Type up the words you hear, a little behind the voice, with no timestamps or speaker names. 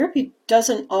therapy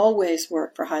doesn't always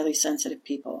work for highly sensitive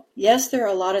people. Yes, there are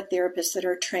a lot of therapists that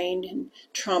are trained in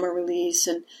trauma release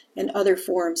and other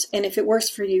forms. And if it works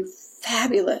for you,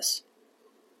 fabulous.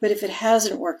 But if it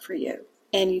hasn't worked for you,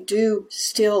 and you do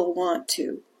still want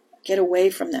to get away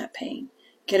from that pain,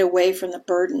 get away from the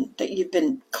burden that you've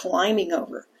been climbing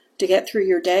over to get through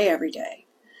your day every day,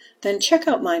 then check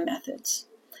out my methods.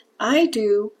 I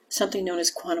do something known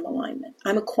as quantum alignment.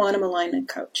 I'm a quantum alignment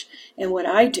coach. And what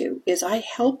I do is I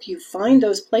help you find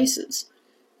those places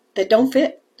that don't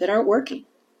fit, that aren't working.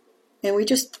 And we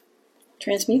just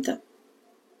transmute them.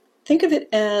 Think of it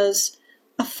as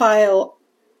a file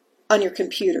on your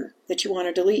computer that you want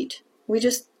to delete. We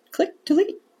just click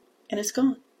delete and it's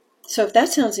gone. So if that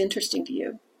sounds interesting to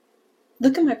you,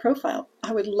 look at my profile.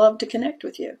 I would love to connect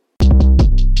with you.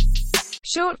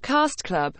 Shortcast Club.